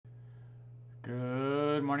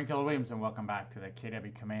morning, Keller Williams, and welcome back to the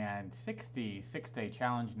KW Command 60 6-Day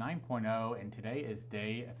Challenge 9.0, and today is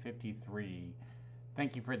day 53.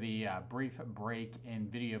 Thank you for the brief break in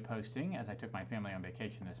video posting as I took my family on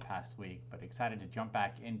vacation this past week, but excited to jump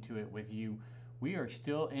back into it with you. We are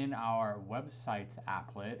still in our websites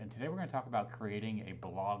applet, and today we're going to talk about creating a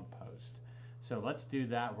blog post. So let's do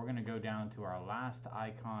that. We're going to go down to our last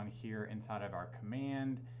icon here inside of our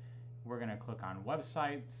command. We're going to click on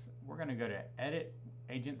websites. We're going to go to edit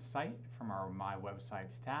agent site from our My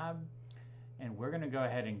Websites tab, and we're going to go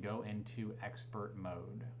ahead and go into expert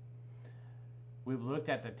mode. We've looked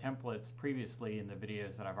at the templates previously in the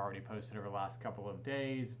videos that I've already posted over the last couple of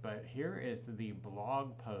days, but here is the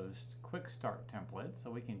blog post quick start template.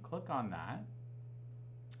 So we can click on that,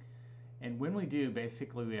 and when we do,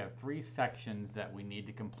 basically we have three sections that we need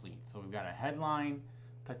to complete. So we've got a headline,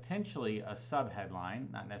 potentially a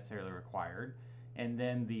subheadline, not necessarily required, and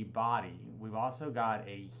then the body. We've also got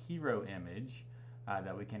a hero image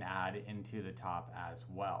that we can add into the top as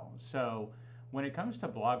well. So when it comes to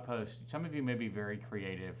blog posts, some of you may be very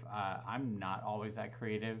creative. I'm not always that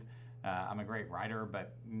creative. I'm a great writer,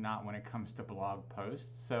 but not when it comes to blog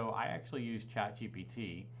posts. So I actually use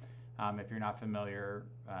ChatGPT. If you're not familiar,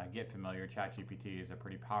 get familiar. ChatGPT is a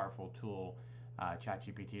pretty powerful tool.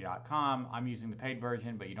 ChatGPT.com. I'm using the paid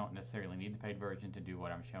version, but you don't necessarily need the paid version to do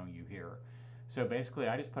what I'm showing you here. So basically,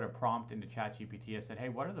 I just put a prompt into ChatGPT. I said, hey,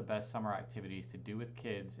 what are the best summer activities to do with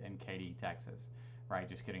kids in Katy, Texas? Right,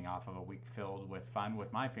 just getting off of a week filled with fun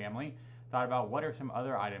with my family. Thought about what are some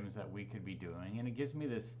other items that we could be doing, and it gives me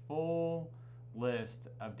this full list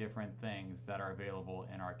of different things that are available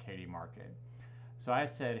in our Katy market. So I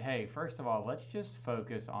said, hey, first of all, let's just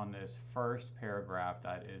focus on this first paragraph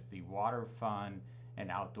that is the water fun and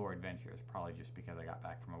outdoor adventures, probably just because I got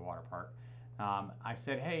back from a water park. I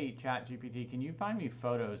said, hey, ChatGPT, can you find me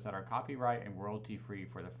photos that are copyright and royalty free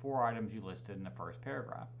for the 4 items you listed in the first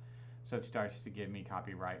paragraph? So it starts to give me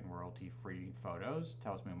copyright and royalty free photos,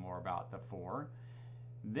 tells me more about the 4.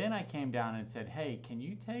 Then I came down and said, hey, can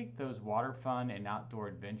you take those water fun and outdoor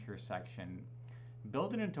adventure section,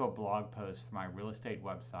 build it into a blog post for my real estate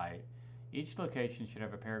website. Each location should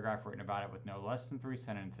have a paragraph written about it with no less than 3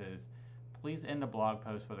 sentences. Please end the blog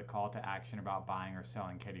post with a call to action about buying or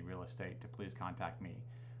selling Katy real estate to please contact me.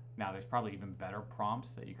 Now, there's probably even better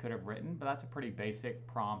prompts that you could have written, but that's a pretty basic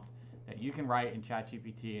prompt that you can write in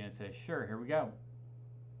ChatGPT, and it says, sure, here we go.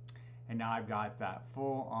 And now I've got that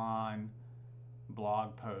full-on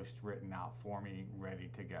blog post written out for me, ready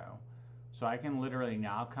to go. So I can literally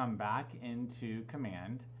now come back into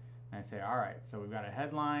command and I say, all right, so we've got a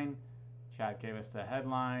headline. Chat gave us the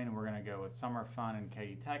headline. We're going to go with summer fun in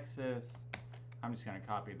Katy, Texas. I'm just going to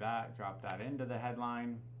copy that, drop that into the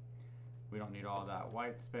headline. We don't need all that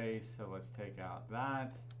white space, so let's take out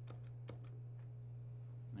that.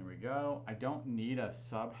 There we go. I don't need a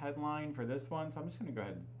sub headline for this one, so I'm just going to go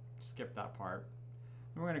ahead and skip that part.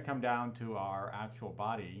 And we're going to come down to our actual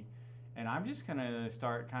body, and I'm just going to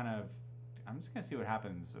start I'm just going to see what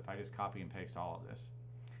happens if I just copy and paste all of this.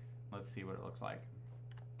 Let's see what it looks like.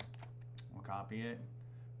 We'll copy it.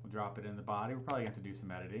 We'll drop it in the body. We'll probably have to do some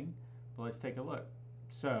editing, but let's take a look.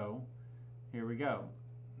 So here we go.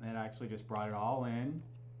 It actually just brought it all in,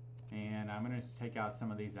 and I'm going to take out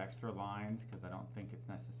some of these extra lines because I don't think it's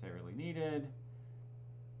necessarily needed.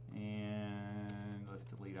 And let's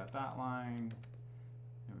delete out that line.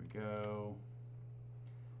 There we go.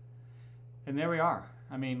 And there we are.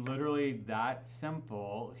 I mean, literally that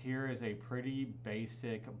simple. Here is a pretty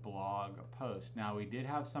basic blog post. Now, we did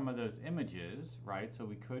have some of those images, right? So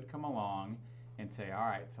we could come along and say, all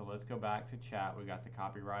right, so let's go back to chat. We got the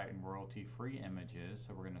copyright and royalty free images.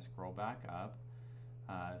 So we're going to scroll back up.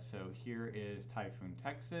 So here is Typhoon,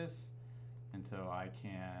 Texas. And so I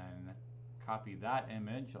can copy that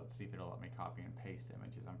image. Let's see if it'll let me copy and paste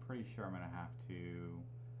images. I'm pretty sure I'm going to have to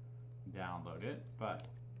download it, but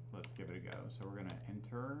let's give it a go. So we're going to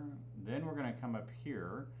enter. Then we're going to come up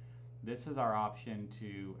here. This is our option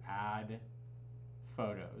to add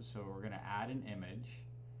photos. So we're going to add an image.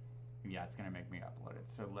 Yeah, it's going to make me upload it.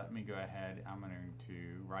 So let me go ahead. I'm going to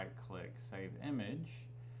right click, save image,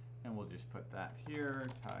 and we'll just put that here.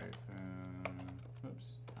 Typhoon,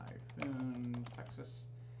 Texas,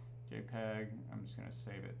 JPEG. I'm just going to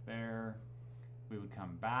save it there. We would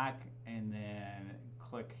come back and then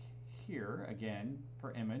click here again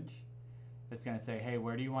for image. It's going to say, hey,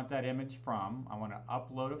 where do you want that image from? I want to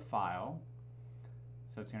upload a file.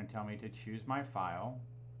 So it's going to tell me to choose my file.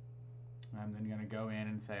 I'm then going to go in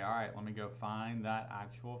and say, all right, let me go find that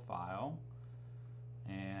actual file.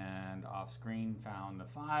 And off screen found the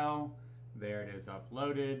file. There it is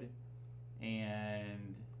uploaded.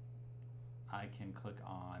 And I can click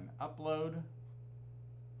on upload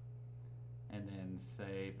and then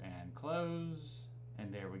save and close.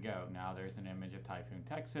 And there we go. Now there's an image of Typhoon,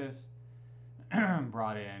 Texas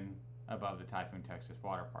brought in above the Typhoon, Texas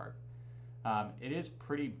water park. It is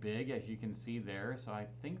pretty big, as you can see there, so I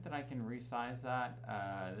think that I can resize that.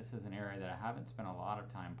 This is an area that I haven't spent a lot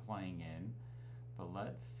of time playing in, but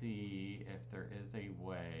let's see if there is a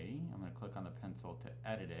way. I'm going to click on the pencil to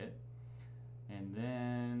edit it, and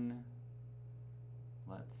then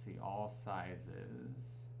let's see all sizes.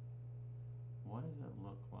 What does it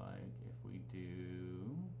look like if we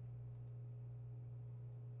do?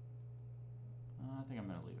 I think I'm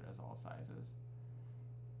going to leave it as all sizes.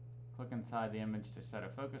 Click inside the image to set a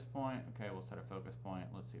focus point. Okay, we'll set a focus point.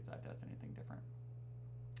 Let's see if that does anything different.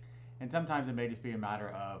 And sometimes it may just be a matter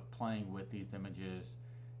of playing with these images.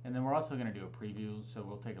 And then we're also going to do a preview, so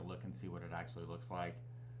we'll take a look and see what it actually looks like.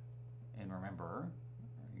 And remember,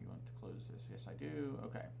 you want to close this? Yes, I do.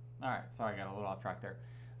 Okay. All right, sorry, I got a little off track there.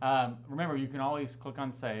 Remember, you can always click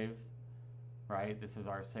on save, right? This is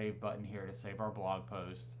our save button here to save our blog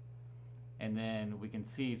post. And then we can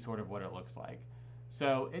see sort of what it looks like.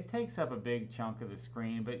 So it takes up a big chunk of the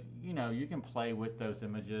screen, but you know, you can play with those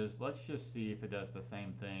images. Let's just see if it does the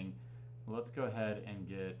same thing. Let's go ahead and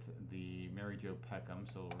get the Mary Jo Peckham.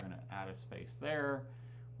 So we're going to add a space there.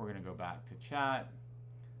 We're going to go back to chat.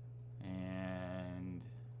 And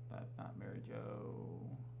that's not Mary Jo.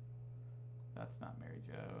 That's not Mary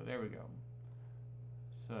Jo. There we go.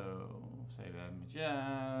 So save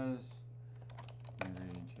images.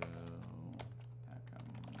 Mary Jo Peckham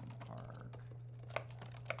Park.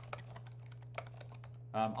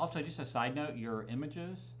 Also, just a side note, your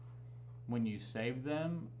images, when you save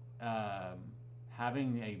them,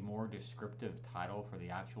 having a more descriptive title for the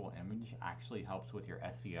actual image actually helps with your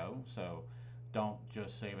SEO. So don't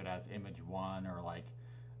just save it as image 1 or like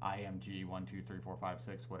IMG 1, 2, 3, 4, 5,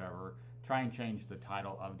 6, whatever. Try and change the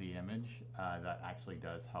title of the image. That actually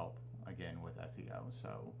does help, again, with SEO.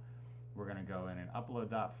 So we're going to go in and upload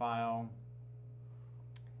that file.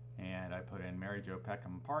 And I put in Mary Jo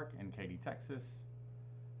Peckham Park in Katy, Texas.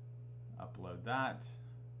 Upload that.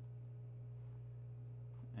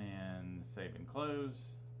 And save and close.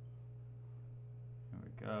 There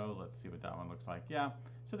we go. Let's see what that one looks like. Yeah.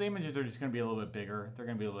 So the images are just going to be a little bit bigger. They're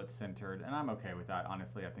going to be a little bit centered, and I'm okay with that.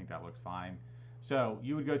 Honestly, I think that looks fine. So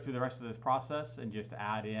you would go through the rest of this process and just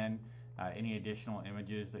add in any additional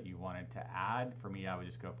images that you wanted to add. For me, I would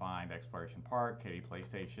just go find Exploration Park, Katy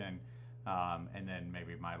PlayStation, and then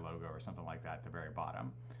maybe my logo or something like that at the very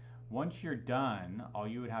bottom. Once you're done, all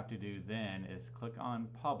you would have to do then is click on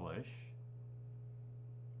Publish.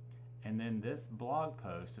 And then this blog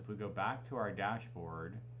post, if we go back to our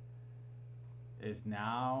dashboard, is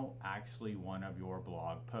now actually one of your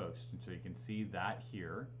blog posts. And so you can see that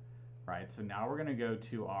here, right? So now we're going to go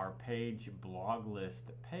to our page blog list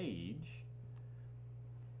page,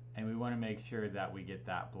 and we want to make sure that we get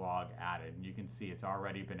that blog added. And you can see it's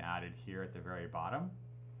already been added here at the very bottom.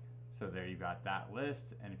 So there you got that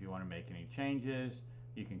list. And if you want to make any changes,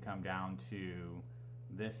 you can come down to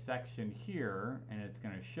this section here, and it's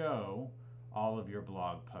going to show all of your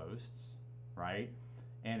blog posts, right?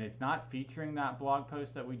 And it's not featuring that blog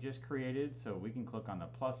post that we just created, so we can click on the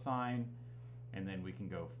plus sign, and then we can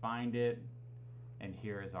go find it. And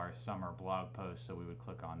here is our summer blog post, so we would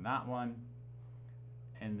click on that one,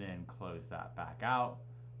 and then close that back out.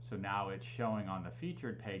 So now it's showing on the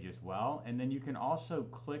featured page as well. And then you can also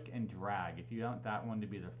click and drag. If you want that one to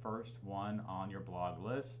be the first one on your blog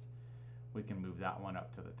list, we can move that one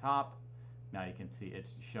up to the top. Now you can see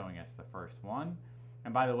it's showing us the first one.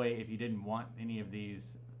 And by the way, if you didn't want any of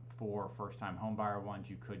these for first-time homebuyer ones,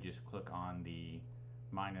 you could just click on the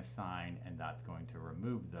minus sign, and that's going to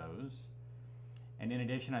remove those. And in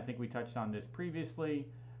addition, I think we touched on this previously,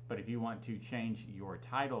 but if you want to change your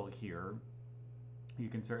title here, you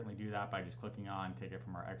can certainly do that by just clicking on Take It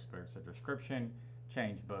From Our Experts, the description,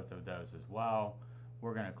 change both of those as well.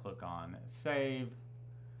 We're going to click on Save.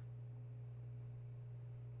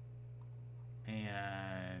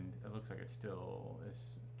 And it looks like it still is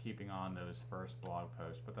keeping on those first blog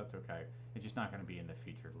posts, but that's okay. It's just not going to be in the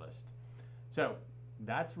featured list. So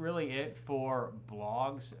that's really it for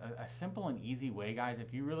blogs. A simple and easy way, guys.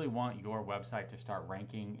 If you really want your website to start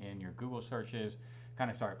ranking in your Google searches, kind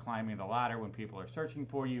of start climbing the ladder when people are searching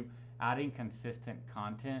for you, adding consistent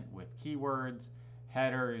content with keywords,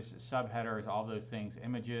 headers, subheaders, all those things,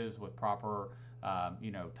 images with proper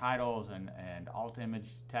titles and alt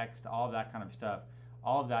image text, all of that kind of stuff.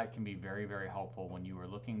 All of that can be very, very helpful when you are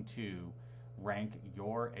looking to rank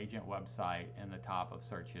your agent website in the top of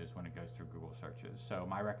searches when it goes through Google searches. So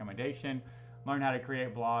my recommendation learn how to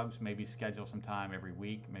create blogs, maybe schedule some time every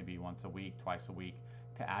week, maybe once a week, twice a week,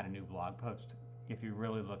 to add a new blog post if you're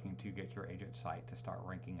really looking to get your agent site to start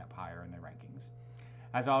ranking up higher in the rankings.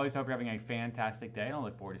 As always, hope you're having a fantastic day, and I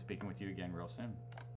look forward to speaking with you again real soon.